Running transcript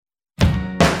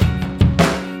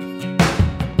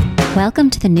Welcome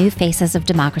to the New Faces of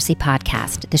Democracy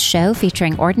podcast, the show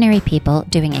featuring ordinary people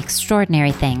doing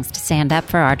extraordinary things to stand up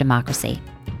for our democracy.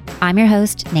 I'm your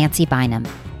host, Nancy Bynum.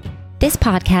 This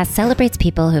podcast celebrates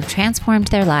people who have transformed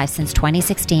their lives since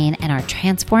 2016 and are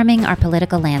transforming our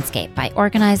political landscape by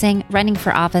organizing, running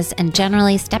for office, and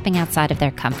generally stepping outside of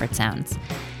their comfort zones.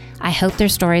 I hope their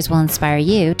stories will inspire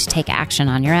you to take action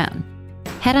on your own.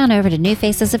 Head on over to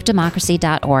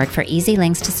newfacesofdemocracy.org for easy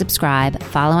links to subscribe,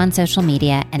 follow on social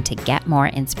media, and to get more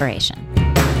inspiration.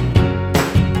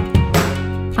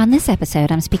 On this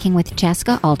episode, I'm speaking with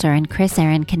Jessica Alter and Chris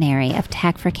Aaron Canary of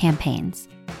Tech for Campaigns.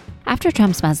 After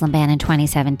Trump's Muslim ban in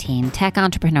 2017, tech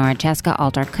entrepreneur Jessica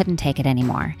Alter couldn't take it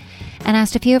anymore and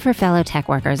asked a few of her fellow tech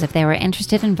workers if they were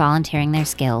interested in volunteering their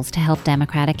skills to help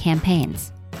Democratic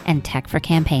campaigns. And Tech for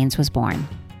Campaigns was born.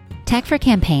 Tech for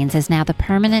Campaigns is now the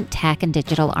permanent tech and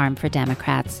digital arm for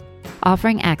Democrats,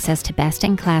 offering access to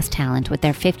best-in-class talent with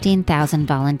their 15,000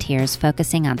 volunteers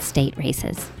focusing on state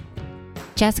races.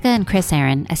 Jessica and Chris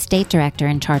Aaron, a state director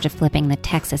in charge of flipping the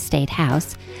Texas State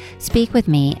House, speak with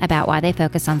me about why they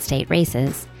focus on state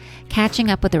races, catching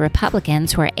up with the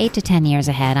Republicans who are 8 to 10 years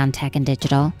ahead on tech and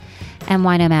digital, and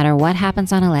why no matter what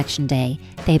happens on Election Day,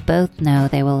 they both know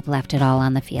they will have left it all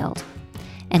on the field.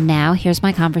 And now, here's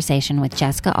my conversation with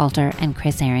Jessica Alter and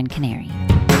Chris Aaron Canary.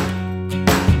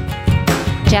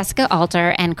 Jessica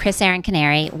Alter and Chris Aaron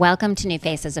Canary, welcome to New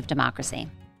Faces of Democracy.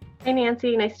 Hey,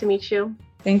 Nancy. Nice to meet you.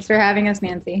 Thanks for having us,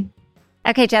 Nancy.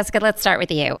 Okay, Jessica, let's start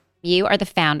with you. You are the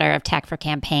founder of Tech for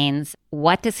Campaigns.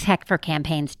 What does Tech for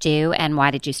Campaigns do, and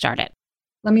why did you start it?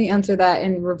 Let me answer that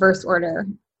in reverse order.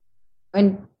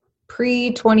 In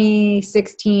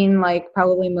pre-2016, like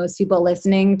probably most people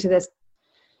listening to this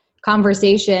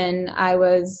conversation, I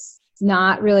was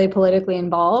not really politically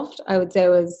involved. I would say I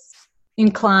was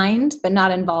inclined, but not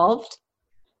involved.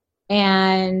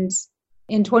 And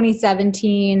in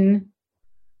 2017,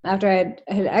 after I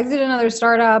had exited another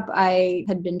startup, I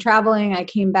had been traveling. I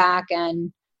came back,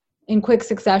 and in quick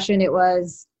succession, it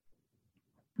was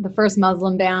the first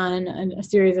Muslim ban and a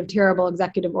series of terrible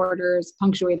executive orders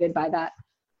punctuated by that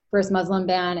first Muslim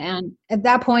ban. And at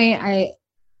that point, I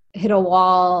hit a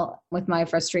wall with my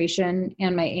frustration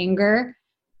and my anger.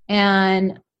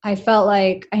 And I felt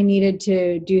like I needed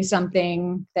to do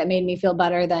something that made me feel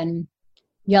better than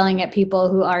yelling at people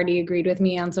who already agreed with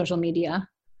me on social media.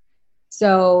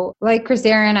 So like Chris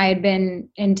Aaron, I had been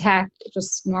in tech,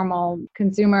 just normal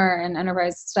consumer and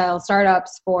enterprise style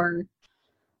startups for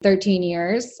 13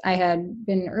 years. I had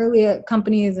been early at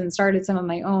companies and started some of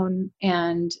my own,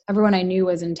 and everyone I knew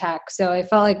was in tech. So I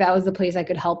felt like that was the place I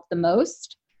could help the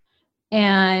most.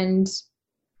 And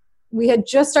we had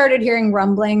just started hearing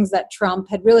rumblings that Trump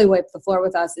had really wiped the floor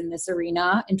with us in this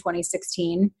arena in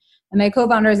 2016. And my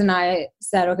co-founders and I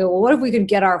said, okay, well, what if we could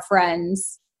get our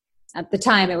friends, at the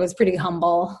time it was pretty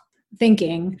humble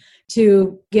thinking,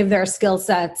 to give their skill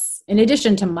sets in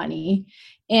addition to money.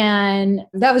 And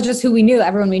that was just who we knew.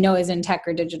 Everyone we know is in tech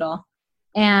or digital.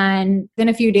 And in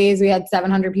a few days, we had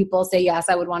 700 people say, yes,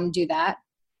 I would want to do that.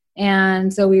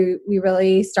 And so we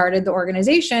really started the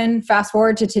organization. Fast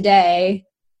forward to today,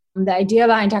 the idea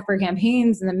behind Tech for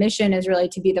Campaigns and the mission is really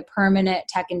to be the permanent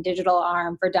tech and digital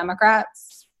arm for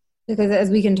Democrats. Because as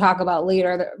we can talk about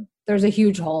later, there's a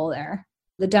huge hole there.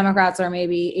 The Democrats are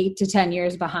maybe 8 to 10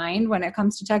 years behind when it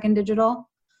comes to tech and digital.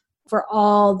 For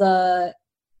all the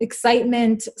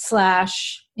excitement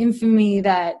 / infamy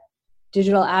that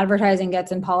digital advertising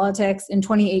gets in politics, in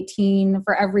 2018,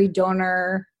 for every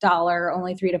donor dollar,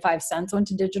 only 3 to 5 cents went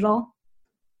to digital.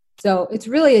 So it's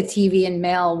really a TV and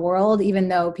mail world, even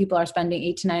though people are spending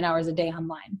 8 to 9 hours a day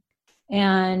online.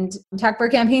 And Tech for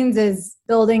Campaigns is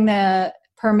building the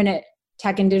permanent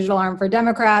tech and digital arm for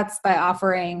Democrats by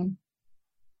offering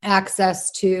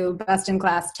access to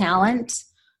best-in-class talent,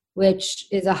 which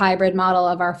is a hybrid model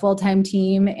of our full-time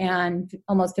team and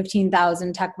almost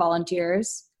 15,000 tech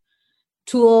volunteers.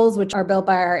 Tools, which are built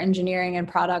by our engineering and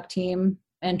product team,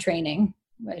 and training,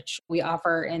 which we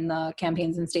offer in the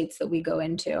campaigns and states that we go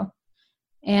into.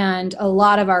 And a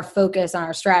lot of our focus on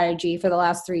our strategy for the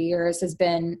last 3 years has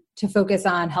been to focus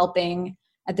on helping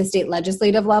at the state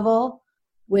legislative level,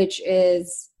 which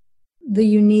is the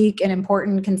unique and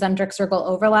important concentric circle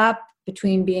overlap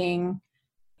between being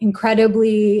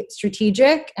incredibly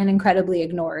strategic and incredibly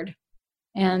ignored.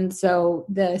 And so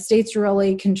the states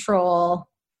really control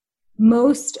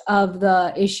most of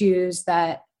the issues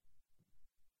that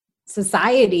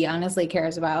society honestly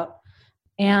cares about.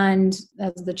 And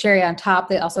as the cherry on top,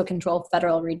 they also control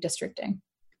federal redistricting.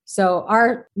 So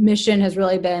our mission has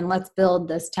really been, let's build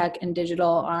this tech and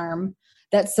digital arm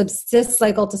that subsists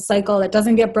cycle to cycle, that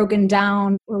doesn't get broken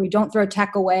down, where we don't throw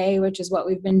tech away, which is what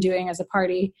we've been doing as a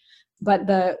party. But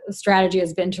the strategy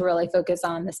has been to really focus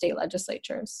on the state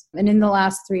legislatures. And in the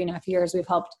last 3.5 years, we've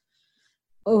helped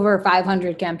over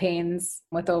 500 campaigns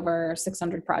with over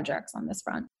 600 projects on this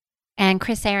front. And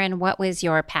Chris Aaron, what was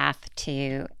your path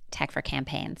to Tech for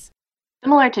Campaigns?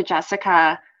 Similar to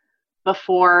Jessica,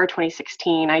 before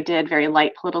 2016, I did very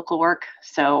light political work.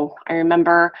 So I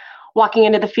remember walking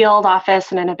into the field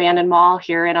office in an abandoned mall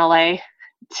here in LA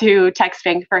to text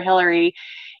bank for Hillary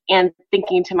and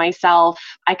thinking to myself,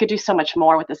 I could do so much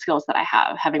more with the skills that I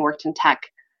have, having worked in tech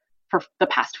for the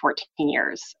past 14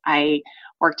 years. I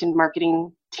worked in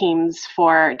marketing teams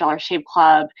for Dollar Shave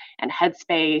Club and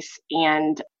Headspace.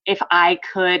 And if I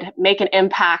could make an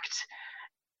impact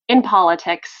in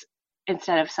politics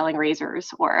instead of selling razors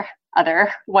or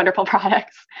other wonderful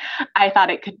products, I thought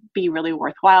it could be really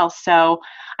worthwhile. So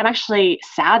I'm actually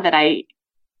sad that I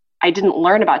didn't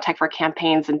learn about Tech for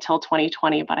Campaigns until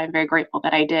 2020, but I'm very grateful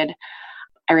that I did.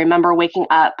 I remember waking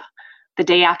up the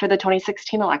day after the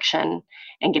 2016 election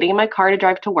and getting in my car to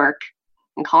drive to work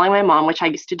and calling my mom, which I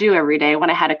used to do every day when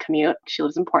I had a commute. She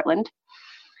lives in Portland.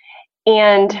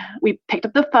 And we picked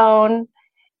up the phone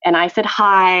and I said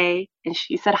hi, and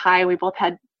she said hi. We both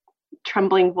had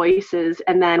trembling voices,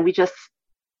 and then we just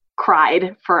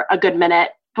cried for a good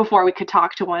minute before we could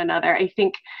talk to one another. I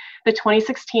think the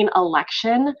 2016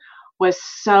 election was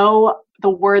the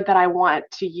word that I want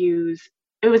to use,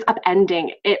 it was upending.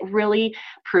 It really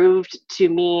proved to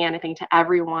me, and I think to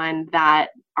everyone, that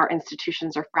our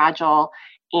institutions are fragile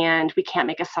and we can't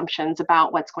make assumptions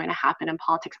about what's going to happen in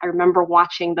politics. I remember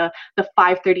watching the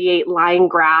 538 line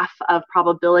graph of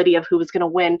probability of who was going to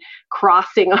win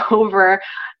crossing over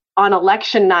on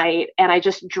election night, and I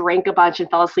just drank a bunch and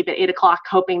fell asleep at 8 o'clock,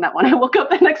 hoping that when I woke up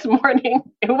the next morning,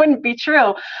 it wouldn't be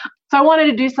true. So I wanted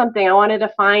to do something. I wanted to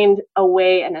find a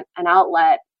way and an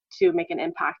outlet to make an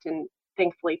impact. And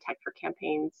thankfully, Tech for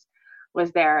Campaigns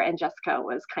was there, and Jessica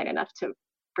was kind enough to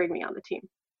bring me on the team.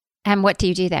 And what do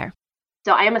you do there?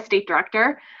 So I am a state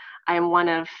director. I am one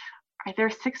of, are there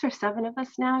 6 or 7 of us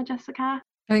now, Jessica?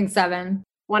 I think 7.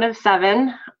 One of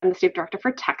 7. I'm the state director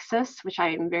for Texas, which I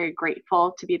am very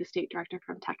grateful to be the state director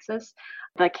from Texas.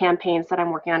 The campaigns that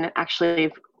I'm working on, actually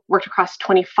I've worked across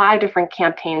 25 different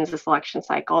campaigns this election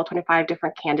cycle, 25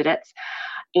 different candidates,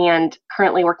 and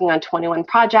currently working on 21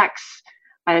 projects.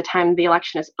 By the time the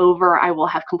election is over, I will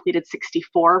have completed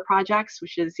 64 projects,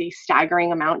 which is a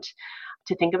staggering amount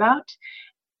to think about.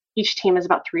 Each team is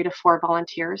about 3 to 4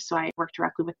 volunteers, so I work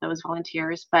directly with those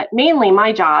volunteers. But mainly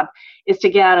my job is to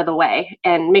get out of the way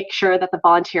and make sure that the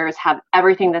volunteers have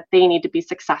everything that they need to be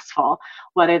successful,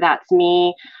 whether that's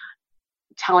me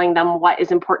telling them what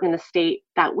is important in the state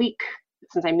that week,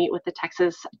 since I meet with the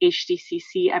Texas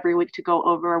HDCC every week to go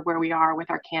over where we are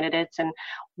with our candidates and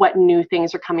what new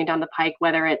things are coming down the pike,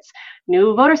 whether it's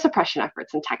new voter suppression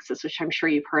efforts in Texas, which I'm sure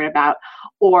you've heard about,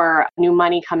 or new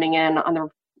money coming in on the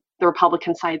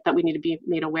Republican side that we need to be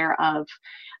made aware of.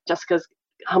 Jessica's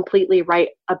completely right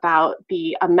about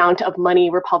the amount of money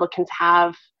Republicans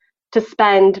have to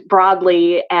spend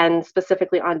broadly and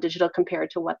specifically on digital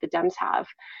compared to what the Dems have.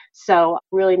 So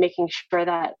really making sure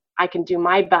that I can do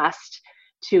my best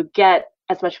to get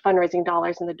as much fundraising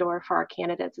dollars in the door for our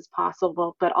candidates as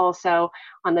possible, but also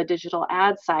on the digital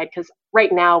ad side, because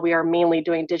right now we are mainly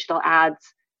doing digital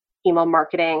ads, email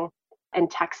marketing,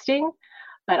 and texting.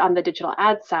 But on the digital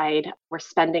ad side, we're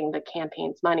spending the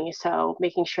campaign's money. So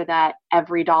making sure that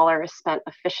every dollar is spent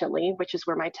efficiently, which is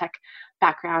where my tech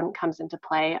background comes into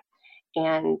play,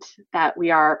 and that we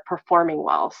are performing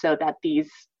well so that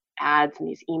these ads and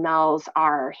these emails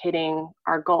are hitting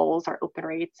our goals, our open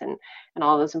rates, and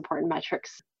all those important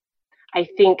metrics. I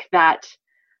think that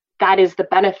is the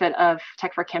benefit of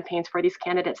Tech for Campaigns for these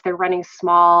candidates. They're running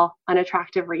small,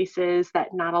 unattractive races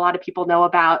that not a lot of people know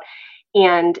about.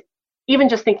 And even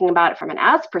just thinking about it from an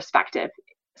ads perspective,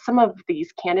 some of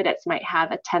these candidates might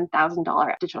have a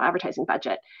 $10,000 digital advertising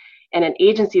budget, and an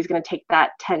agency is going to take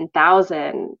that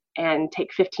 $10,000 and take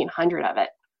 $1,500 of it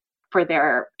for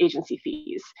their agency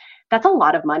fees. That's a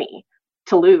lot of money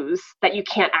to lose that you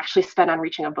can't actually spend on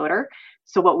reaching a voter.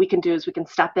 So what we can do is we can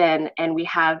step in, and we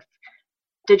have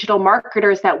digital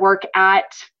marketers that work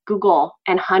at Google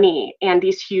and Honey and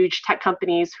these huge tech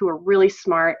companies who are really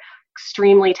smart,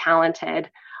 extremely talented,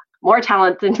 more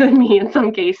talented than me in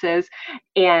some cases,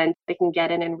 and they can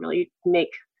get in and really make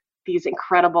these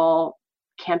incredible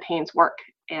campaigns work.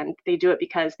 And they do it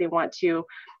because they want to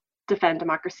defend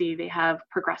democracy, they have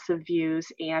progressive views,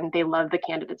 and they love the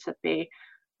candidates that they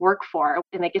work for,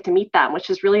 and they get to meet them, which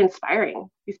is really inspiring.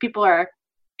 These people are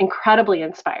incredibly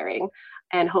inspiring.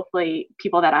 and hopefully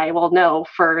people that I will know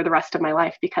for the rest of my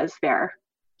life because they're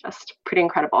just pretty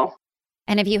incredible.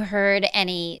 And have you heard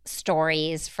any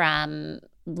stories from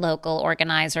local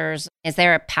organizers? Is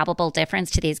there a palpable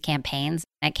difference to these campaigns?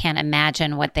 I can't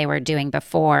imagine what they were doing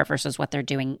before versus what they're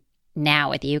doing now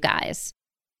with you guys.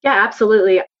 Yeah,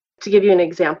 absolutely. To give you an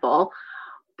example,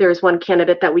 there's one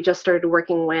candidate that we just started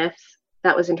working with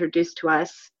that was introduced to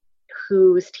us,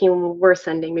 whose team were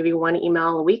sending maybe one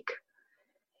email a week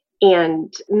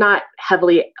and not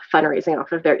heavily fundraising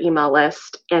off of their email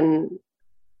list. And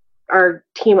our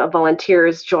team of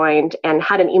volunteers joined and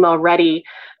had an email ready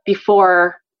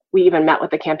before we even met with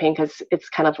the campaign, because it's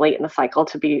kind of late in the cycle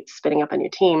to be spinning up a new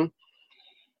team.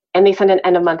 And they sent an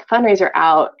end of month fundraiser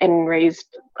out and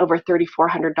raised over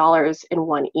 $3,400 in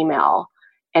one email.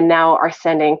 And now are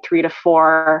sending 3 to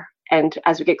 4. And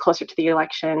as we get closer to the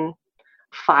election,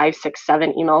 5, 6,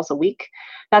 7 emails a week.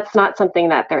 That's not something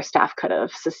that their staff could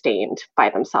have sustained by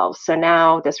themselves. So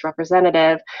now this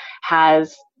representative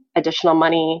has additional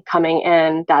money coming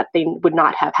in that they would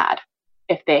not have had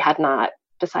if they had not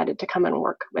decided to come and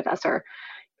work with us or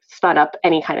spun up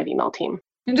any kind of email team.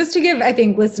 And just to give, I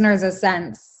think, listeners a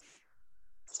sense,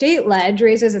 state ledge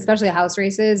races, especially House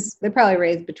races, they probably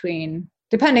raise between,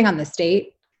 depending on the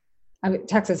state, I mean,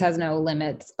 Texas has no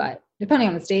limits, but depending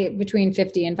on the state, between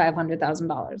 $50,000 and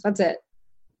 $500,000. That's it.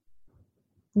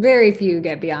 Very few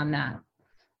get beyond that.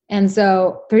 And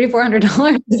so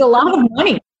 $3,400 is a lot of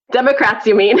money. Democrats,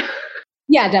 you mean?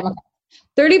 Yeah, Democrats.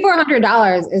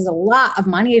 $3,400 is a lot of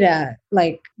money to,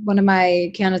 like, one of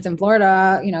my candidates in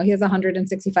Florida, he has a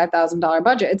 $165,000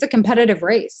 budget. It's a competitive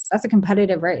race. That's a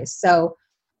competitive race. So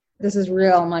this is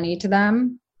real money to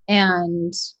them.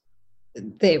 And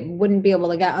they wouldn't be able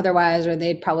to get otherwise, or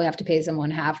they'd probably have to pay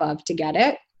someone half of to get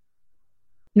it.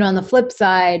 On the flip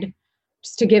side,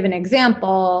 just to give an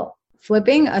example,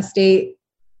 flipping a state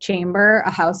chamber,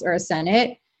 a House or a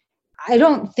Senate, I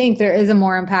don't think there is a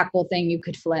more impactful thing you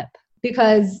could flip,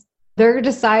 because they're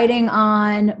deciding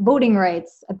on voting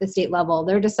rights at the state level.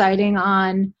 They're deciding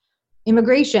on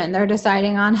immigration. They're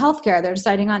deciding on healthcare. They're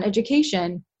deciding on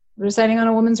education. They're deciding on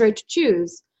a woman's right to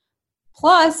choose.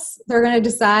 Plus, they're going to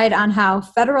decide on how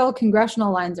federal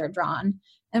congressional lines are drawn.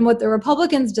 And what the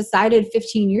Republicans decided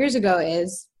 15 years ago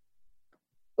is,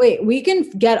 wait, we can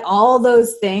get all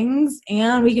those things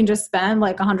and we can just spend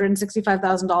like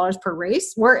 $165,000 per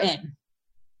race. We're in.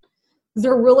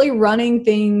 They're really running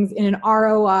things in an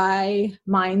ROI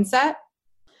mindset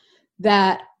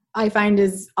that I find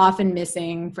is often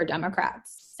missing for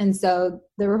Democrats. And so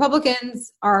the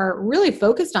Republicans are really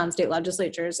focused on state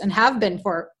legislatures and have been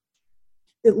for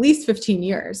at least 15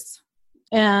 years.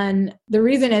 And the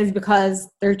reason is because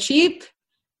they're cheap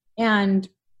and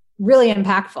really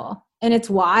impactful. And it's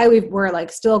why we're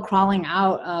like still crawling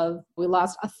out of, we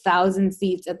lost 1,000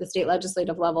 seats at the state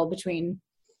legislative level between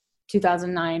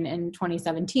 2009 and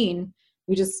 2017.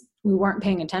 We weren't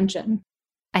paying attention.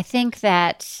 I think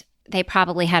that they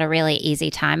probably had a really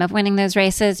easy time of winning those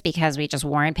races because we just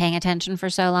weren't paying attention for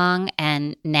so long.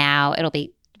 And now it'll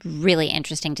be really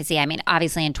interesting to see. I mean,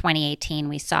 obviously in 2018,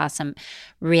 we saw some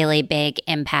really big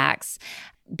impacts.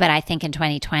 But I think in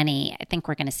 2020, I think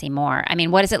we're going to see more. I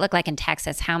mean, what does it look like in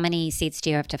Texas? How many seats do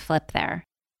you have to flip there?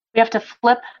 We have to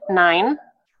flip 9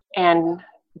 and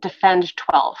defend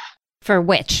 12. For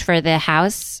which? For the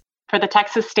House? For the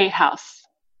Texas State House,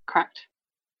 correct.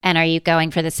 And are you going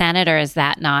for the Senate, or is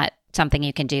that not something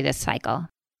you can do this cycle?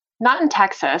 Not in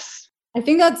Texas. I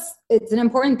think it's an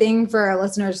important thing for our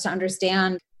listeners to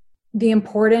understand. The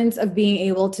importance of being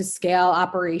able to scale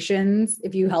operations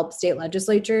if you help state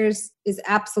legislatures is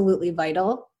absolutely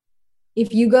vital.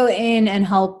 If you go in and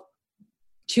help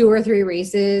 2 or 3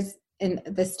 races in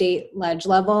the state ledge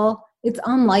level, it's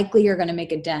unlikely you're going to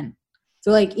make a dent.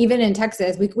 So like even in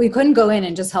Texas, we couldn't go in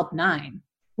and just help 9.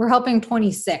 We're helping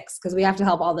 26 because we have to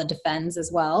help all the defends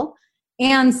as well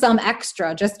and some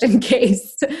extra just in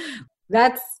case.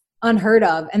 That's unheard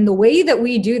of. And the way that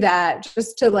we do that,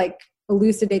 just to like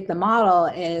elucidate the model,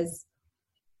 is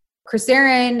Chris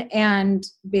Aaron and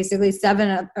basically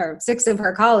 7 or 6 of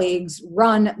her colleagues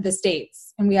run the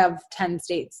states. And we have 10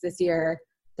 states this year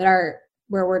that are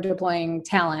where we're deploying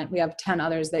talent. We have 10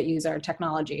 others that use our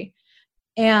technology.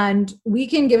 And we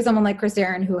can give someone like Chris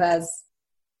Aaron, who has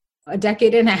a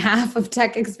decade and a half of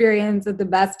tech experience at the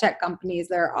best tech companies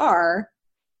there are,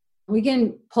 we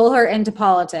can pull her into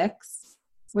politics,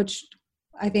 which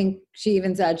I think she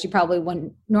even said she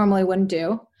probably normally wouldn't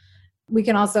do. We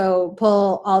can also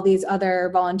pull all these other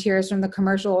volunteers from the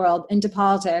commercial world into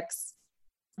politics,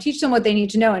 teach them what they need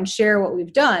to know and share what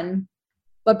we've done.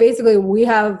 But basically we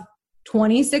have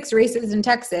 26 races in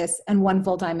Texas and 1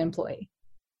 full-time employee.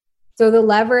 So the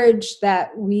leverage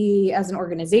that we as an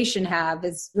organization have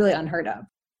is really unheard of.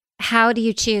 How do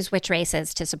you choose which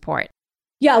races to support?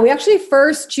 Yeah, we actually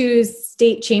first choose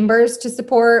state chambers to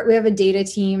support. We have a data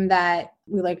team that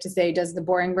we like to say does the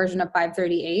boring version of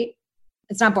 538.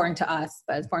 It's not boring to us,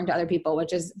 but it's boring to other people,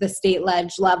 which is the state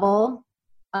ledge level,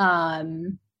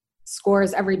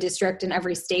 scores every district in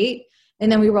every state.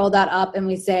 And then we roll that up and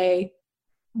we say,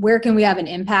 where can we have an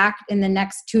impact in the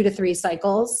next 2 to 3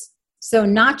 cycles? So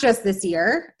not just this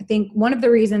year. I think one of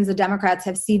the reasons the Democrats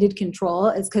have ceded control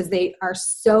is because they are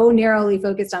so narrowly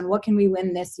focused on what can we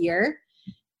win this year.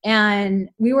 And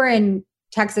we were in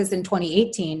Texas in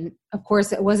 2018. Of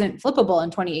course, it wasn't flippable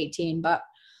in 2018, but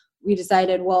we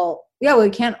decided, well, yeah, we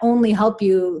can't only help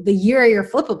you the year you're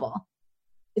flippable.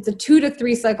 It's a 2 to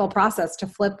 3 cycle process to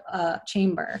flip a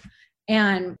chamber.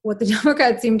 And what the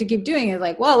Democrats seem to keep doing is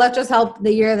like, well, let's just help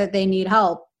the year that they need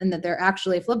help and that they're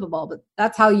actually flippable. But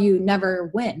that's how you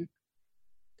never win,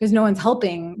 because no one's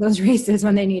helping those races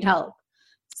when they need help.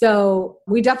 So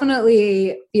we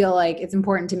definitely feel like it's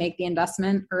important to make the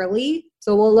investment early.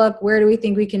 So we'll look, where do we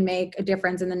think we can make a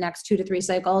difference in the next 2 to 3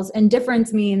 cycles? And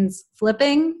difference means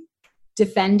flipping,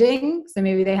 defending. So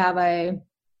maybe they have a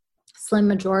slim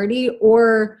majority,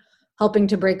 or helping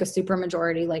to break a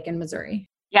supermajority like in Missouri.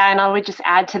 Yeah, and I would just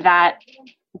add to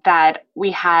that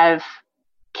we have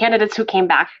candidates who came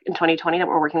back in 2020 that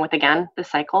we're working with again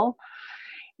this cycle.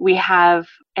 We have,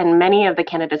 and many of the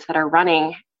candidates that are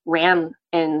running ran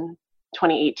in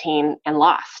 2018 and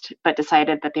lost, but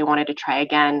decided that they wanted to try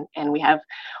again. And we have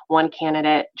one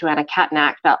candidate, Joanna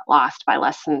Katnack, that lost by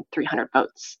less than 300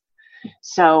 votes.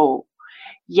 So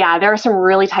yeah, there are some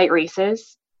really tight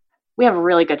races. We have a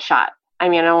really good shot. I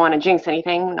mean, I don't want to jinx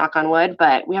anything, knock on wood,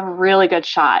 but we have a really good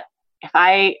shot. If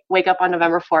I wake up on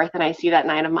November 4th and I see that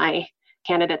 9 of my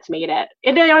candidates made it,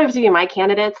 it don't have to be my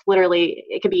candidates. Literally,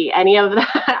 it could be any of them.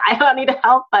 I don't need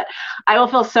help, but I will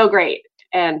feel so great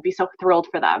and be so thrilled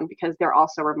for them because they're all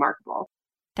so remarkable.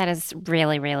 That is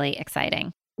really, really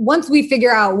exciting. Once we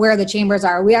figure out where the chambers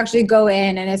are, we actually go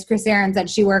in, and as Chris Aaron said,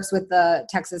 she works with the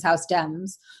Texas House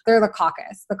Dems. They're the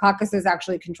caucus. The caucuses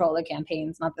actually control the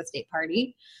campaigns, not the state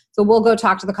party. So we'll go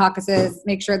talk to the caucuses,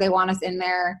 make sure they want us in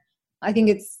there. I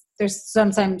think there's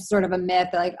sometimes sort of a myth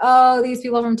like, oh, these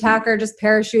people from TAC are just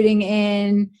parachuting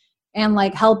in and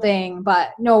like helping.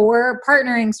 But no, we're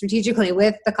partnering strategically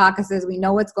with the caucuses. We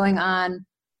know what's going on.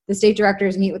 The state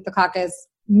directors meet with the caucus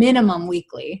minimum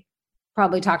weekly.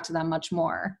 Probably talk to them much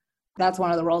more. That's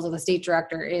one of the roles of the state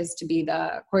director, is to be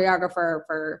the choreographer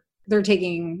for, they're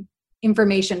taking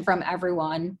information from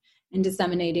everyone and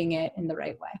disseminating it in the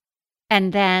right way.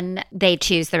 And then they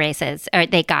choose the races, or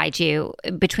they guide you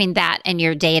between that and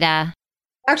your data.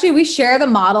 Actually, we share the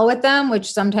model with them,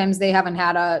 which sometimes they haven't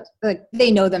had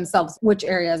they know themselves which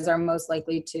areas are most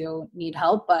likely to need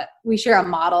help, but we share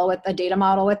a data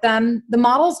model with them. The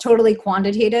model is totally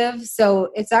quantitative.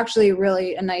 So it's actually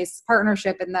really a nice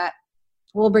partnership in that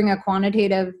we'll bring a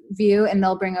quantitative view and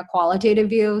they'll bring a qualitative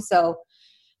view. So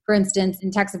for instance,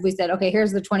 in Texas, if we said, okay,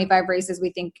 here's the 25 races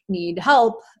we think need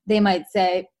help, they might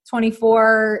say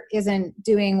 24 isn't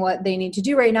doing what they need to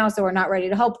do right now, so we're not ready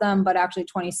to help them, but actually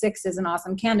 26 is an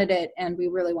awesome candidate and we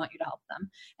really want you to help them.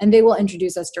 And they will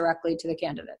introduce us directly to the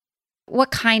candidate. What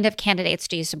kind of candidates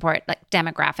do you support, like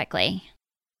demographically?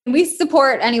 We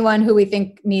support anyone who we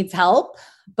think needs help,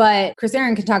 but Chris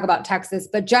Aaron can talk about Texas,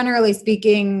 but generally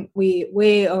speaking, we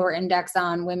way over-index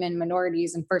on women,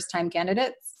 minorities, and first-time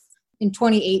candidates. In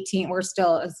 2018, we're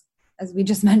still, as we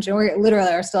just mentioned, we literally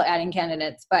are still adding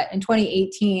candidates. But in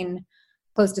 2018,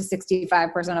 close to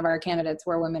 65% of our candidates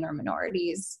were women or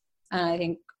minorities. And I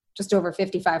think just over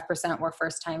 55% were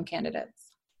first-time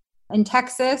candidates. In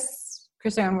Texas,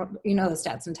 Chris Aaron, you know the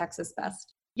stats in Texas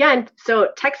best. Yeah, and so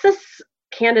Texas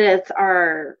candidates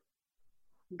are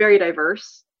very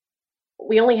diverse.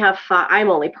 We only have 5,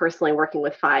 I'm only personally working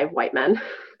with 5 white men.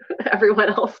 Everyone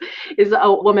else is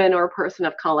a woman or a person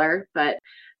of color, but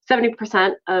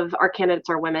 70% of our candidates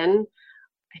are women.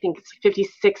 I think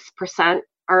it's 56%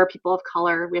 are people of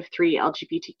color. We have 3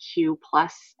 LGBTQ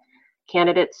plus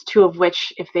candidates, 2 of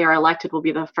which, if they are elected, will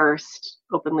be the first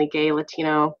openly gay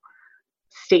Latino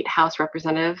state house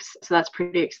representatives. So that's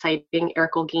pretty exciting.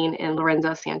 Eric Olguin and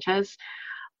Lorenzo Sanchez,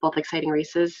 both exciting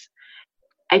races.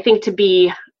 I think to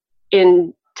be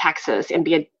in Texas and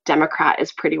be a Democrat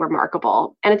is pretty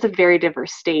remarkable. And it's a very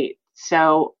diverse state.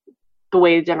 So the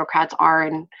way the Democrats are,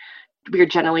 and we're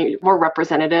generally more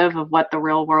representative of what the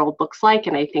real world looks like.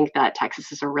 And I think that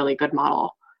Texas is a really good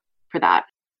model for that.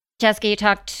 Jessica, you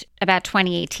talked about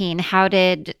 2018. How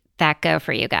did that go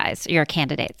for you guys, your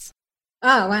candidates?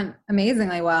 Oh, it went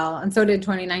amazingly well. And so did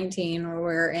 2019, where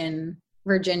we're in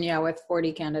Virginia with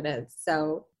 40 candidates.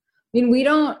 So,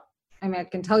 I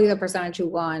can tell you the percentage who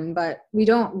won, but we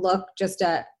don't look just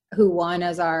at who won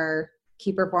as our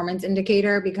key performance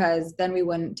indicator, because then we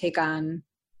wouldn't take on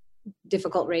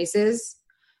difficult races.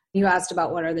 You asked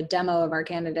about what are the demo of our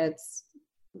candidates.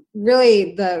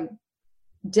 Really, the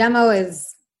demo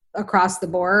is across the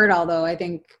board, although I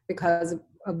think because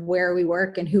of where we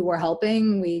work and who we're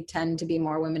helping, we tend to be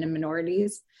more women and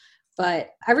minorities.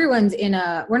 But everyone's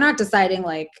we're not deciding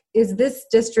like, is this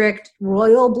district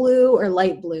royal blue or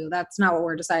light blue? That's not what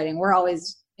we're deciding. We're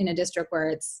always in a district where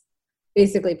it's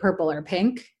basically purple or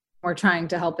pink. We're trying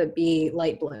to help it be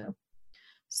light blue.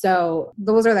 So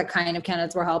those are the kind of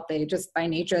candidates we're helping. They just by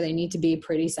nature, they need to be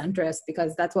pretty centrist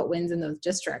because that's what wins in those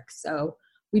districts. So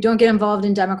we don't get involved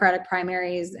in Democratic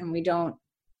primaries, and we don't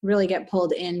really get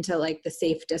pulled into like the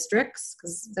safe districts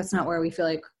because that's not where we feel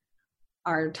like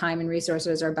our time and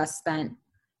resources are best spent.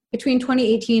 Between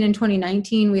 2018 and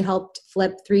 2019, we helped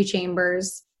flip 3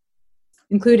 chambers,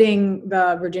 including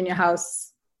the Virginia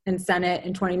House and Senate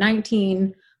in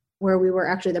 2019, where we were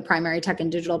actually the primary tech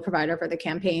and digital provider for the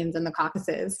campaigns and the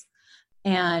caucuses.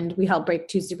 And we helped break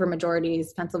 2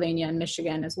 supermajorities, Pennsylvania and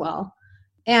Michigan as well.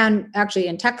 And actually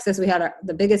in Texas, we had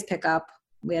the biggest pickup.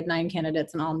 We had 9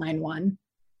 candidates and all 9 won.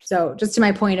 So just to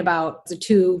my point about the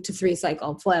 2 to 3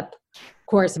 cycle flip, of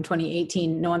course, in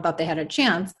 2018, no one thought they had a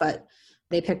chance, but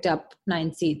they picked up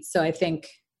 9 seats. So I think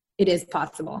it is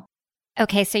possible.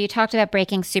 Okay, so you talked about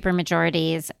breaking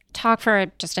supermajorities. Talk for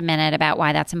just a minute about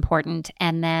why that's important,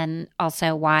 and then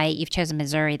also why you've chosen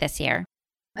Missouri this year.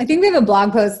 I think we have a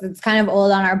blog post that's kind of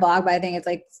old on our blog, but I think it's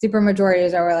like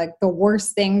supermajorities are where like the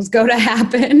worst things go to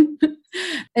happen.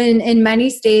 And in many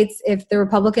states, if the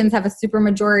Republicans have a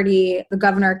supermajority, the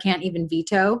governor can't even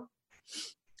veto.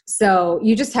 So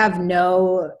you just have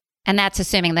no... And that's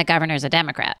assuming the governor's a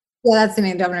Democrat. Yeah, that's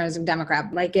assuming the governor is a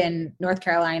Democrat, like in North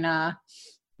Carolina,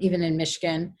 even in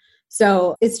Michigan.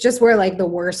 So it's just where like the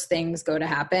worst things go to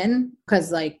happen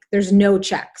because like there's no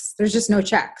checks. There's just no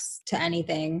checks to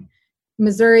anything.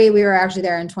 Missouri, we were actually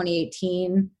there in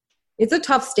 2018. It's a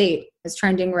tough state. It's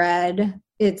trending red.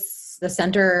 It's the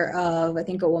center of, I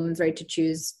think, a woman's right to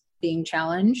choose being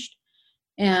challenged.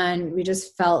 And we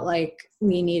just felt like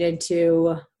we needed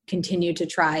to continue to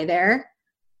try there.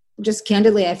 Just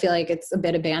candidly, I feel like it's a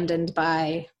bit abandoned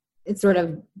it's sort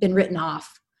of been written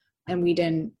off. And we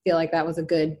didn't feel like that was a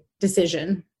good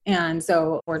decision. And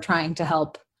so we're trying to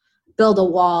help build a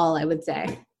wall, I would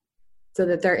say, so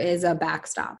that there is a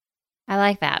backstop. I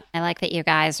like that. I like that you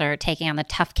guys are taking on the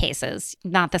tough cases,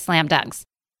 not the slam dunks.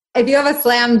 If you have a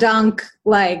slam dunk,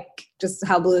 like just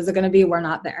how blue is it going to be? We're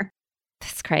not there.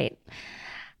 That's great.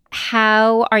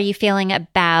 How are you feeling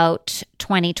about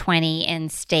 2020 in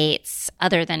states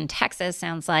other than Texas?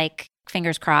 Sounds like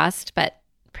fingers crossed, but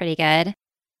pretty good.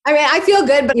 I mean, I feel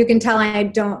good, but you can tell I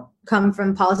don't come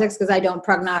from politics because I don't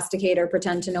prognosticate or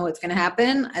pretend to know what's going to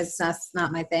happen. That's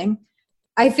not my thing.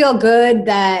 I feel good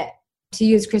that, to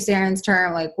use Chris Aaron's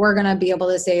term, like we're going to be able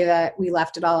to say that we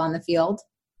left it all on the field.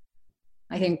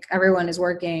 I think everyone is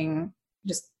working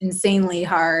just insanely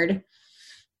hard,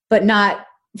 but not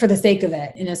for the sake of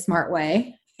it, in a smart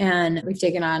way. And we've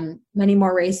taken on many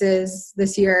more races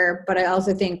this year, but I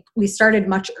also think we started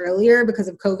much earlier because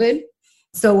of COVID.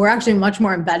 So we're actually much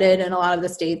more embedded in a lot of the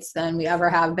states than we ever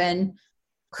have been.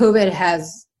 COVID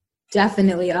has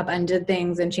definitely upended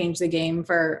things and changed the game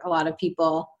for a lot of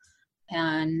people.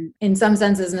 And in some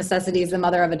senses, necessity is the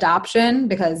mother of adoption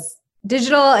because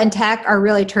digital and tech are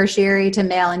really tertiary to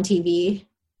mail and TV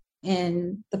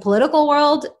in the political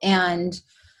world. And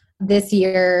this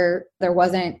year, there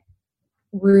wasn't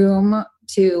room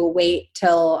to wait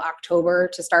till October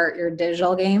to start your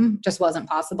digital game. Just wasn't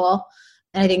possible.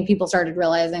 And I think people started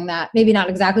realizing that, maybe not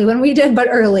exactly when we did, but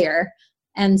earlier.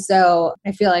 And so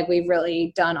I feel like we've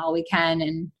really done all we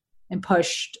can and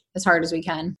pushed as hard as we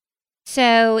can.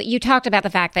 So you talked about the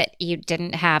fact that you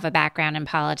didn't have a background in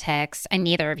politics, and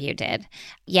neither of you did.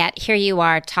 Yet here you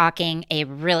are talking a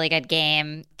really good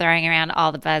game, throwing around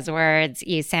all the buzzwords.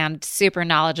 You sound super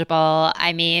knowledgeable.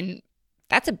 I mean,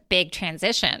 that's a big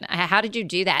transition. How did you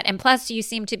do that? And plus, you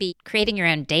seem to be creating your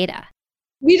own data.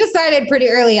 We decided pretty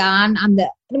early on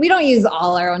we don't use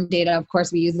all our own data. Of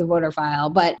course, we use the voter file.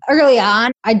 But early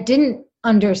on, I didn't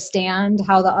understand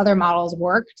how the other models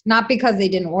worked. Not because they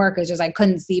didn't work. It's just I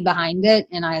couldn't see behind it.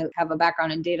 And I have a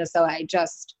background in data. So I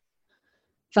just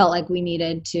felt like we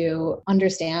needed to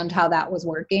understand how that was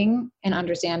working and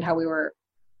understand how we were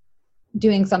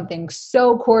doing something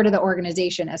so core to the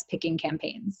organization as picking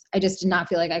campaigns. I just did not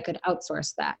feel like I could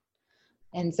outsource that.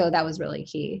 And so that was really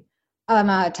key. I'm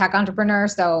a tech entrepreneur,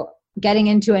 so getting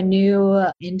into a new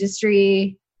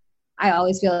industry, I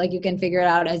always feel like you can figure it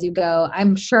out as you go.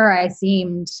 I'm sure I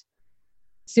seemed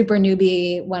super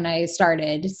newbie when I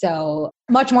started. So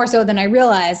much more so than I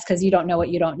realized, because you don't know what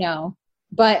you don't know.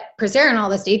 But Chris Aaron and all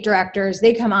the state directors,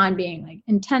 they come on being like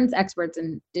intense experts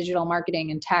in digital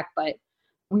marketing and tech, but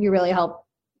we really help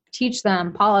teach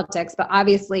them politics. But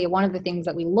obviously one of the things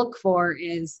that we look for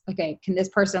is, okay, can this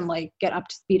person like get up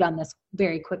to speed on this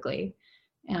very quickly?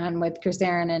 And with Chris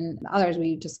Aaron and others,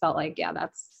 we just felt like, yeah,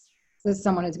 this is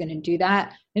someone who's going to do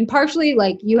that. And partially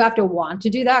like you have to want to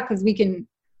do that, because we can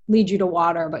lead you to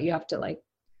water, but you have to like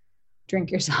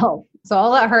drink yourself. So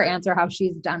I'll let her answer how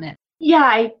she's done it.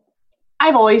 Yeah,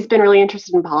 I've always been really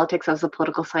interested in politics. I was a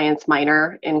political science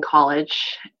minor in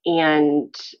college,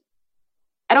 and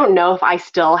I don't know if I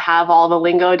still have all the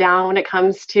lingo down when it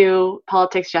comes to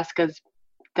politics. Jessica's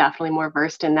definitely more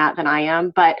versed in that than I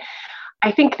am, but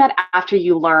I think that after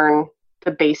you learn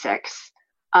the basics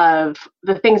of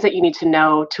the things that you need to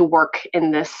know to work in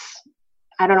this,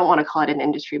 I don't want to call it an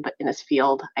industry, but in this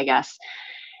field, I guess,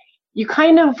 you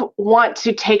kind of want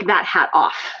to take that hat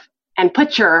off and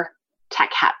put your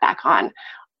tech hat back on.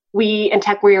 In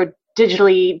tech, we are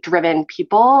digitally driven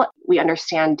people. We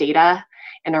understand data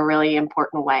in a really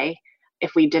important way.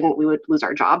 If we didn't, we would lose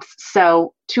our jobs.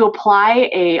 So to apply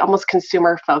a almost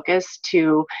consumer focus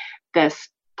to this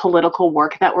political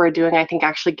work that we're doing, I think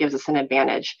actually gives us an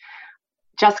advantage.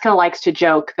 Jessica likes to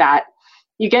joke that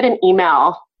you get an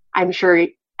email. I'm sure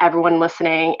everyone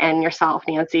listening and yourself,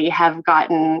 Nancy, have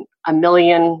gotten a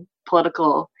million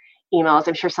political emails.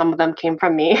 I'm sure some of them came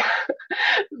from me.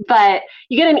 But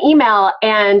you get an email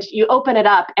and you open it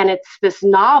up and it's this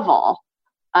novel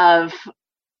of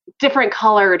different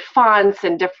colored fonts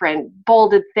and different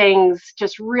bolded things,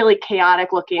 just really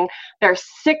chaotic looking. There are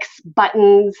 6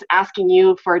 buttons asking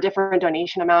you for different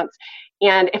donation amounts.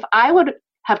 And if I would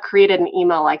have created an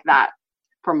email like that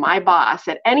for my boss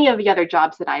at any of the other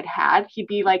jobs that I'd had, he'd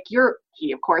be like,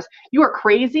 of course, you are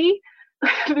crazy.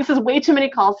 This is way too many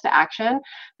calls to action.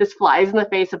 This flies in the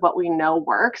face of what we know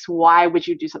works. Why would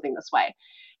you do something this way?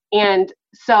 And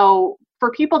so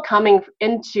for people coming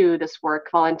into this work,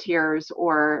 volunteers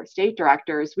or state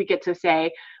directors, we get to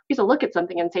look at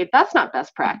something and say, that's not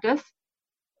best practice.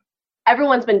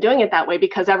 Everyone's been doing it that way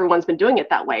because everyone's been doing it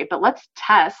that way. But let's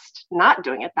test not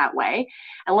doing it that way.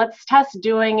 And let's test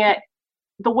doing it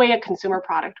the way a consumer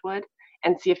product would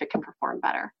and see if it can perform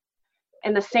better.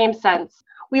 In the same sense,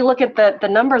 we look at the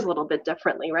numbers a little bit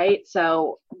differently, right?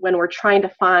 So when we're trying to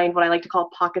find what I like to call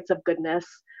pockets of goodness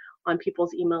on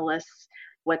people's email lists,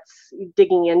 what's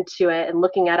digging into it and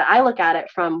looking at it, I look at it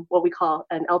from what we call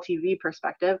an LTV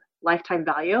perspective, lifetime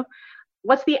value.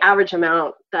 What's the average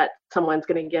amount that someone's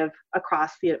going to give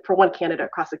for one candidate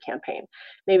across a campaign?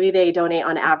 Maybe they donate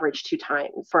on average 2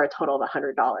 times for a total of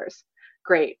 $100.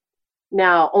 Great.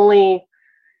 Now, only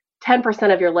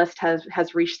 10% of your list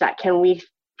has reached that. Can we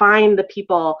find the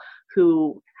people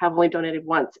who have only donated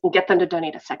once and get them to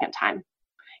donate a second time?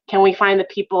 Can we find the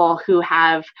people who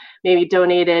have maybe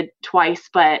donated twice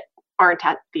but aren't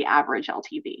at the average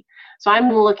LTV? So I'm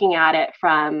looking at it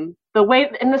from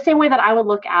in the same way that I would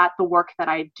look at the work that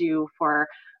I do for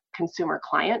consumer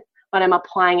client, but I'm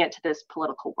applying it to this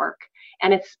political work.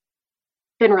 And it's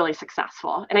been really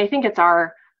successful. And I think it's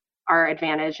our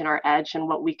advantage and our edge and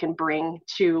what we can bring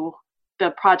to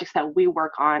the projects that we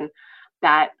work on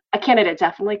that a candidate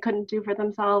definitely couldn't do for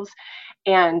themselves.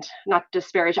 And not to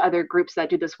disparage other groups that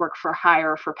do this work for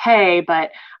hire or for pay,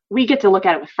 but we get to look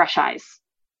at it with fresh eyes.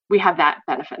 We have that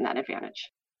benefit and that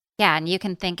advantage. Yeah, and you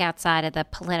can think outside of the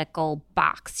political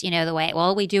box, the way,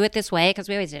 well, we do it this way because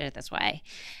we always did it this way.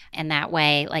 And that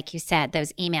way, like you said,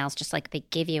 those emails, just like they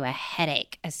give you a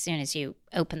headache as soon as you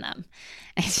open them.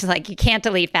 It's just like you can't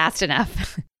delete fast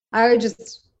enough. I would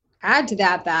just add to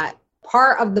that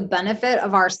part of the benefit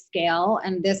of our scale,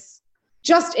 and this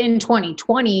just in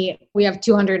 2020, we have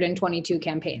 222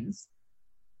 campaigns.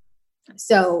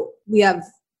 So we have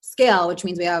scale, which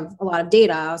means we have a lot of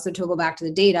data. So to go back to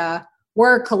the data,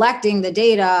 we're collecting the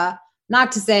data,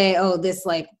 not to say, oh, this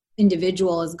like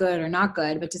individual is good or not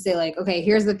good, but to say like, okay,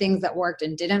 here's the things that worked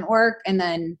and didn't work. And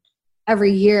then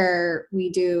every year we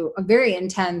do a very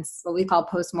intense, what we call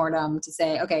postmortem, to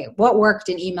say, okay, what worked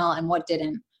in email and what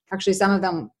didn't. Actually, some of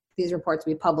them, these reports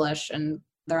we publish and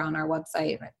they're on our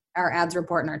website, our ads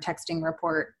report and our texting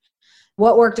report,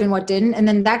 what worked and what didn't. And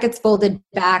then that gets folded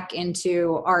back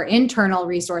into our internal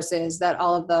resources that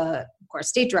all of the, of course,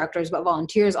 state directors, but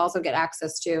volunteers also get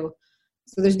access to.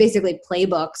 So there's basically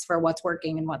playbooks for what's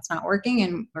working and what's not working.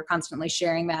 And we're constantly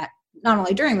sharing that, not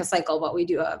only during the cycle, but we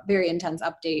do a very intense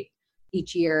update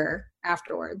each year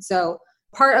afterwards. So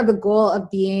part of the goal of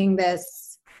being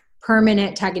this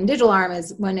permanent tech and digital arm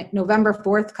is when November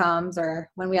 4th comes or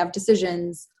when we have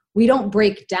decisions, we don't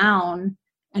break down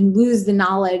and lose the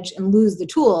knowledge and lose the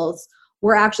tools.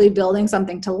 We're actually building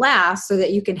something to last so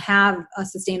that you can have a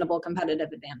sustainable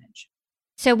competitive advantage.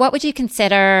 So what would you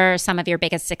consider some of your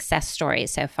biggest success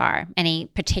stories so far? Any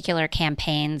particular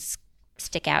campaigns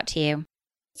stick out to you?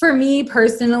 For me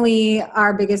personally,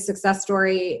 our biggest success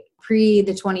story pre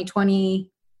the 2020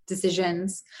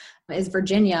 decisions is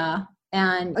Virginia.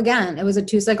 And again, it was a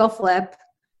 2-cycle flip.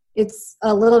 It's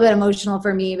a little bit emotional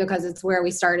for me because it's where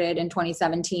we started in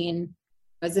 2017.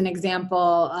 As an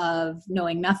example of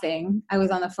knowing nothing, I was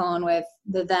on the phone with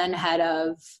the then head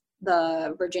of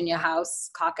the Virginia House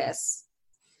Caucus,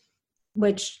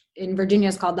 which in Virginia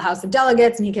is called the House of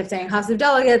Delegates. And he kept saying, House of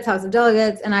Delegates, House of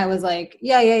Delegates. And I was like,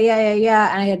 yeah.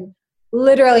 And I had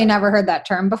literally never heard that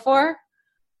term before.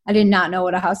 I did not know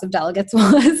what a House of Delegates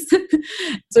was.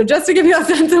 So just to give you a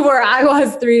sense of where I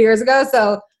was 3 years ago.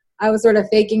 So I was sort of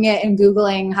faking it and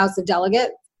Googling House of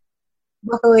Delegates.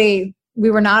 Luckily, we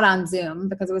were not on Zoom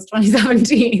because it was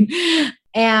 2017.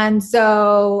 And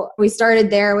so we started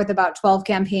there with about 12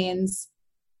 campaigns.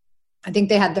 I think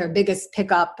they had their biggest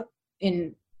pickup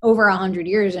in over 100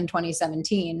 years in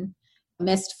 2017.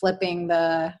 Missed flipping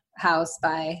the House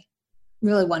by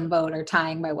really one vote or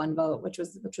tying by one vote, which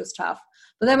was tough.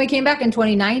 But then we came back in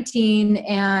 2019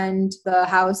 and the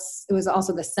House, it was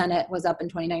also the Senate was up in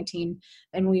 2019.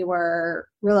 And we were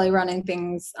really running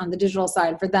things on the digital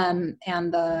side for them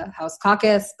and the House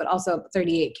Caucus, but also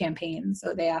 38 campaigns.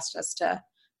 So they asked us to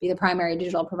be the primary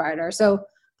digital provider. So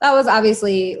that was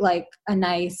obviously like a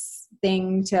nice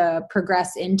thing to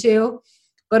progress into.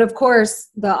 But of course,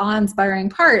 the awe-inspiring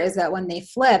part is that when they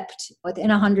flipped, within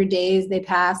 100 days, they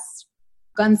passed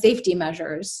gun safety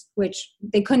measures, which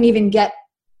they couldn't even get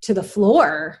to the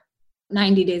floor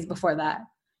 90 days before that.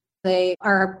 They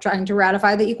are trying to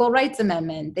ratify the Equal Rights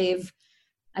Amendment.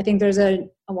 I think there's a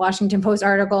Washington Post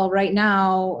article right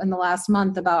now in the last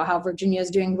month about how Virginia is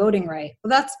doing voting right. Well,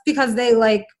 that's because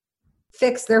they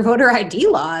fixed their voter ID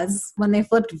laws when they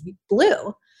flipped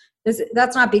blue.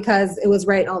 That's not because it was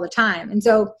right all the time. And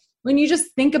so when you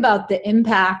just think about the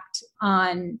impact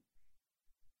on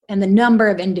and the number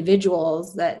of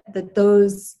individuals that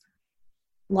those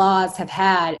laws have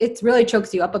had, it really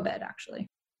chokes you up a bit, actually.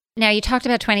 Now, you talked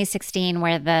about 2016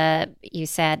 where you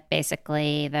said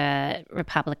basically the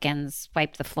Republicans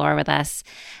wiped the floor with us.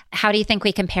 How do you think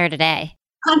we compare today?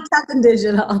 On tech and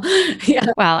digital. Yeah.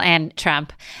 Well, and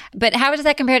Trump. But how does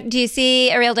that compare? Do you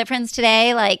see a real difference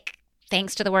today,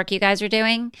 thanks to the work you guys are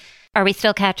doing? Are we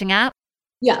still catching up?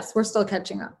 Yes, we're still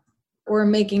catching up. We're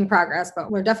making progress,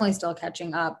 but we're definitely still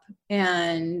catching up.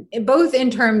 And both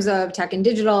in terms of tech and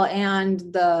digital and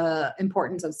the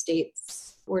importance of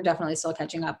states, we're definitely still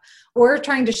catching up. We're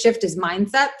trying to shift as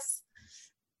mindsets.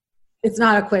 It's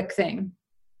not a quick thing.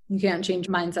 You can't change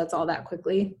mindsets all that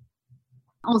quickly.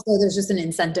 Also, there's just an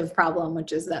incentive problem,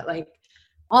 which is that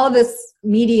all of this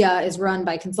media is run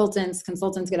by consultants.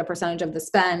 Consultants get a percentage of the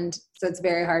spend. So it's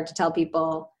very hard to tell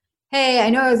people, hey, I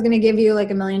know I was going to give you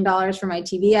 $1 million for my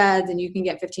TV ads and you can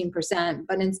get 15%,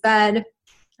 but instead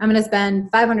I'm going to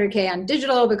spend $500K on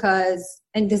digital because,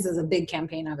 and this is a big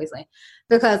campaign, obviously,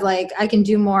 because I can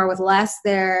do more with less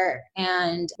there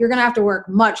and you're going to have to work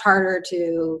much harder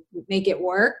to make it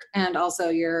work. And also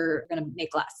you're going to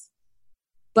make less,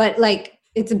 but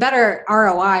it's a better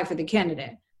ROI for the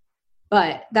candidate,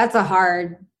 but that's a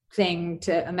hard thing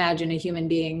to imagine a human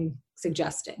being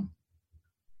suggesting.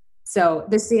 So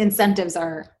the incentives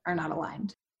are not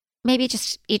aligned. Maybe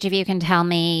just each of you can tell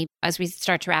me, as we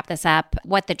start to wrap this up,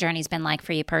 what the journey's been like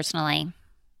for you personally.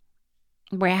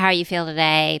 How you feel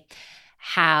today?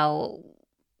 How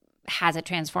has it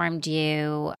transformed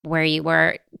you? Where you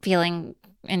were feeling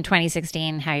in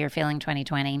 2016, how you're feeling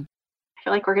 2020? I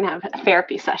feel like we're going to have a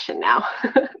therapy session now.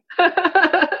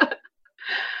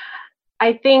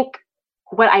 I think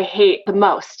what I hate the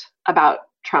most about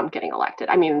Trump getting elected,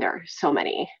 I mean, there are so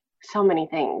many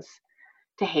things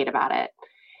to hate about it.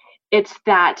 It's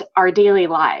that our daily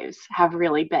lives have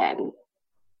really been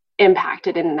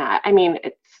impacted in that. I mean,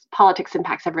 politics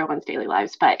impacts everyone's daily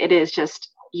lives, but it is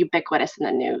just ubiquitous in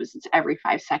the news. It's every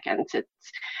 5 seconds.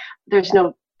 There's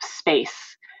no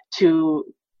space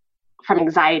from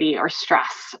anxiety or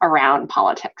stress around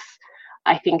politics.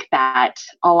 I think that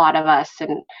a lot of us,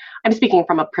 and I'm speaking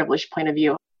from a privileged point of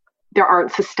view, there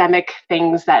aren't systemic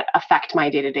things that affect my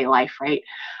day-to-day life, right?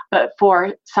 But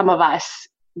for some of us,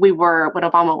 when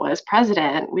Obama was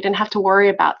president, we didn't have to worry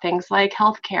about things like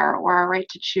healthcare or our right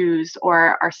to choose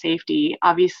or our safety.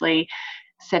 Obviously,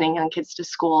 sending young kids to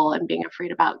school and being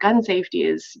afraid about gun safety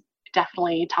is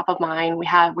definitely top of mind.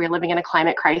 We're living in a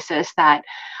climate crisis that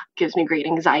gives me great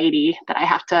anxiety that I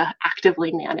have to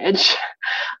actively manage.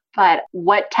 But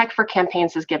what Tech for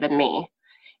Campaigns has given me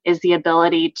is the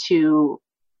ability to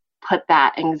put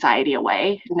that anxiety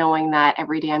away, knowing that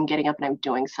every day I'm getting up and I'm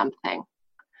doing something.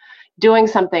 Doing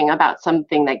something about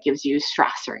something that gives you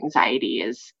stress or anxiety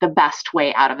is the best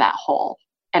way out of that hole.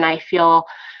 And I feel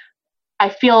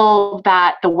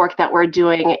that the work that we're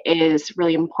doing is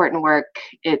really important work.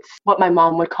 It's what my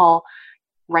mom would call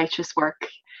righteous work.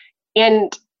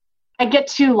 And I get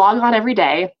to log on every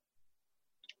day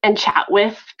and chat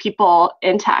with people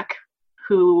in tech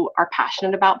who are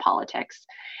passionate about politics.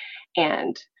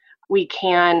 And we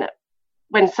can,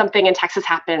 when something in Texas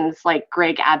happens, like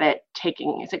Governor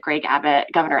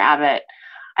Abbott?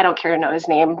 I don't care to know his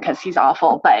name because he's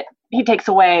awful, but he takes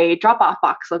away drop-off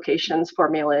box locations for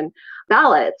mail-in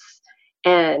ballots.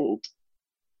 And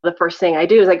the first thing I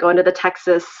do is I go into the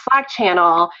Texas Slack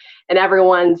channel, and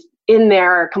everyone's in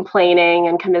there complaining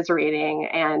and commiserating.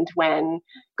 And when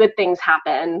good things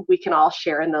happen, we can all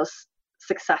share in those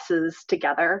successes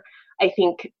together. I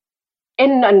think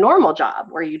in a normal job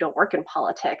where you don't work in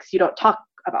politics, you don't talk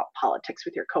about politics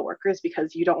with your coworkers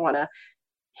because you don't want to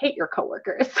hate your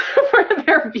coworkers for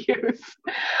their views,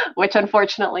 which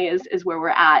unfortunately is where we're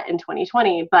at in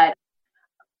 2020. But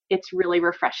it's really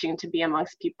refreshing to be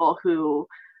amongst people who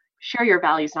share your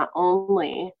values not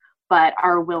only, but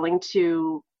are willing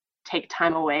to take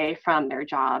time away from their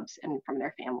jobs and from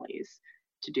their families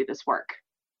to do this work.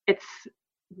 It's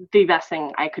the best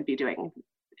thing I could be doing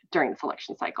during this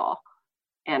election cycle.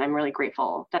 And I'm really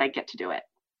grateful that I get to do it.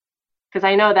 Because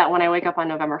I know that when I wake up on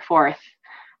November 4th,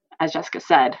 as Jessica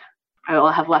said, I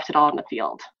will have left it all in the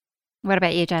field. What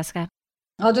about you, Jessica?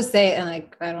 I'll just say, and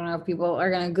like, I don't know if people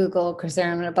are going to Google Chris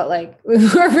Aaron, but like,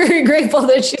 we're very grateful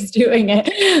that she's doing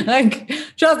it. Like,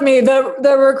 trust me,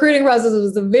 the recruiting process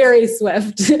was very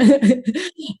swift.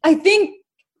 I think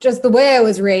just the way I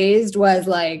was raised was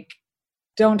like,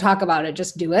 don't talk about it,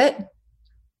 just do it.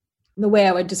 The way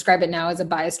I would describe it now is a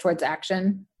bias towards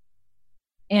action.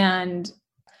 And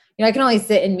I can only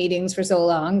sit in meetings for so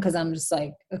long because I'm just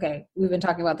like, okay, we've been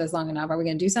talking about this long enough. Are we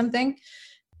going to do something?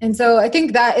 And so I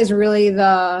think that is really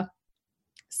the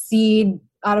seed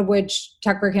out of which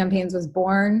Tech for Campaigns was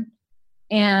born.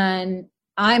 And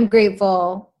I'm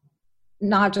grateful,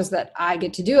 not just that I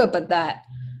get to do it, but that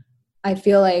I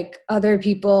feel like other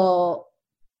people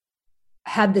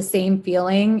had the same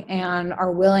feeling and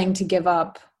are willing to give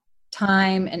up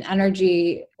time and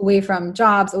energy away from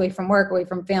jobs, away from work, away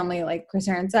from family, like Chris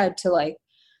Aaron said, to like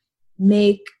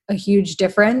make a huge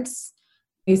difference.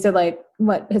 He said, like,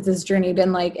 what has this journey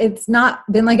been like? It's not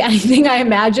been like anything I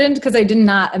imagined, because I did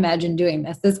not imagine doing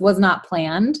this. This was not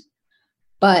planned.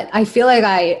 But I feel like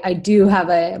I do have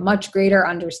a much greater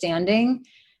understanding,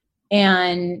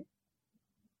 and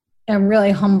I'm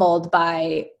really humbled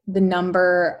by the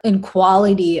number and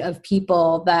quality of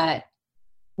people that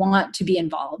want to be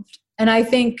involved. And I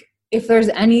think if there's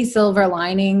any silver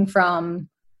lining from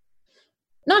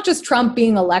not just Trump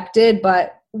being elected,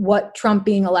 but what Trump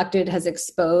being elected has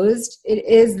exposed, it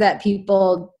is that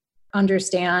people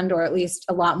understand, or at least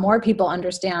a lot more people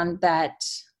understand, that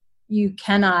you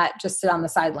cannot just sit on the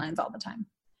sidelines all the time.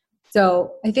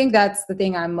 So I think that's the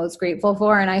thing I'm most grateful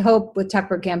for. And I hope with Tech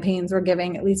for Campaigns, we're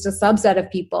giving at least a subset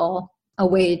of people a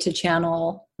way to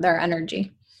channel their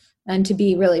energy and to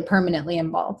be really permanently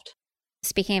involved.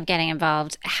 Speaking of getting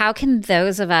involved, how can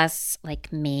those of us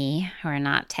like me who are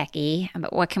not techie,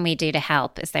 but what can we do to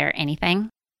help? Is there anything?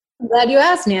 I'm glad you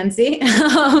asked, Nancy.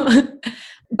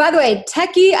 By the way,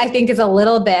 techie, I think, is a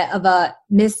little bit of a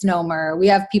misnomer. We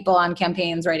have people on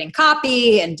campaigns writing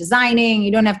copy and designing.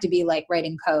 You don't have to be like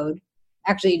writing code.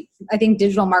 Actually, I think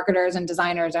digital marketers and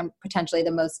designers are potentially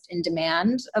the most in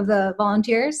demand of the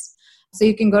volunteers. So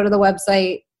you can go to the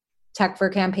website,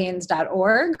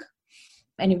 techforcampaigns.org,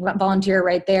 and you volunteer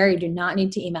right there. You do not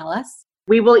need to email us.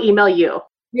 We will email you.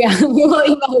 Yeah, we will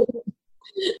email you.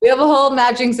 We have a whole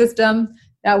matching system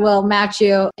that will match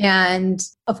you. And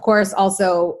of course,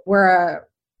 also, we're a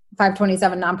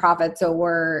 527 nonprofit, so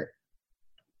we're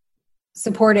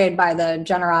supported by the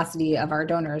generosity of our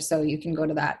donors. So you can go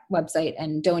to that website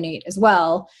and donate as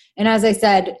well. And as I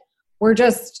said, we're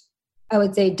just, I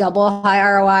would say, double high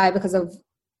ROI because of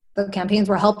the campaigns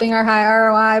we're helping our high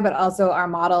ROI, but also our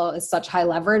model is such high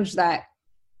leverage that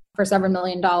for several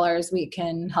 $1 million, we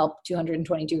can help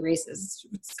 222 races.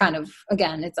 It's kind of,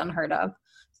 again, it's unheard of.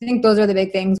 I think those are the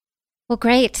big things. Well,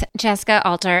 great. Jessica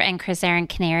Alter and Chris Aaron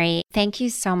Canary, thank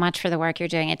you so much for the work you're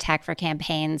doing at Tech for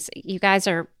Campaigns. You guys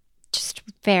are just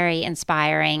very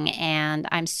inspiring, and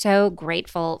I'm so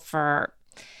grateful for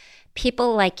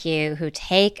people like you who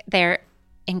take their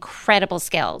incredible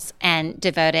skills and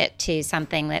devote it to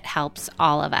something that helps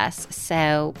all of us.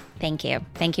 So thank you.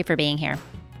 Thank you for being here.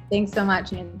 Thanks so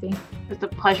much, Nancy. It's a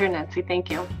pleasure, Nancy. Thank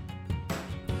you.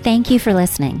 Thank you for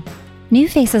listening. New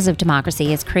Faces of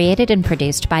Democracy is created and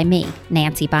produced by me,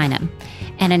 Nancy Bynum.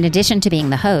 And in addition to being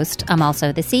the host, I'm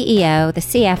also the CEO, the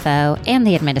CFO, and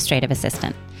the administrative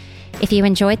assistant. If you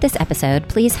enjoyed this episode,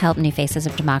 please help New Faces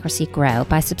of Democracy grow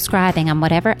by subscribing on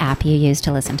whatever app you use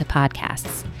to listen to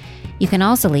podcasts. You can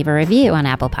also leave a review on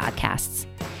Apple Podcasts.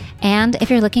 And if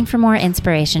you're looking for more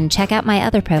inspiration, check out my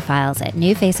other profiles at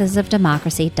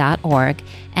newfacesofdemocracy.org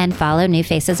and follow New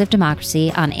Faces of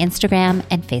Democracy on Instagram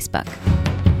and Facebook.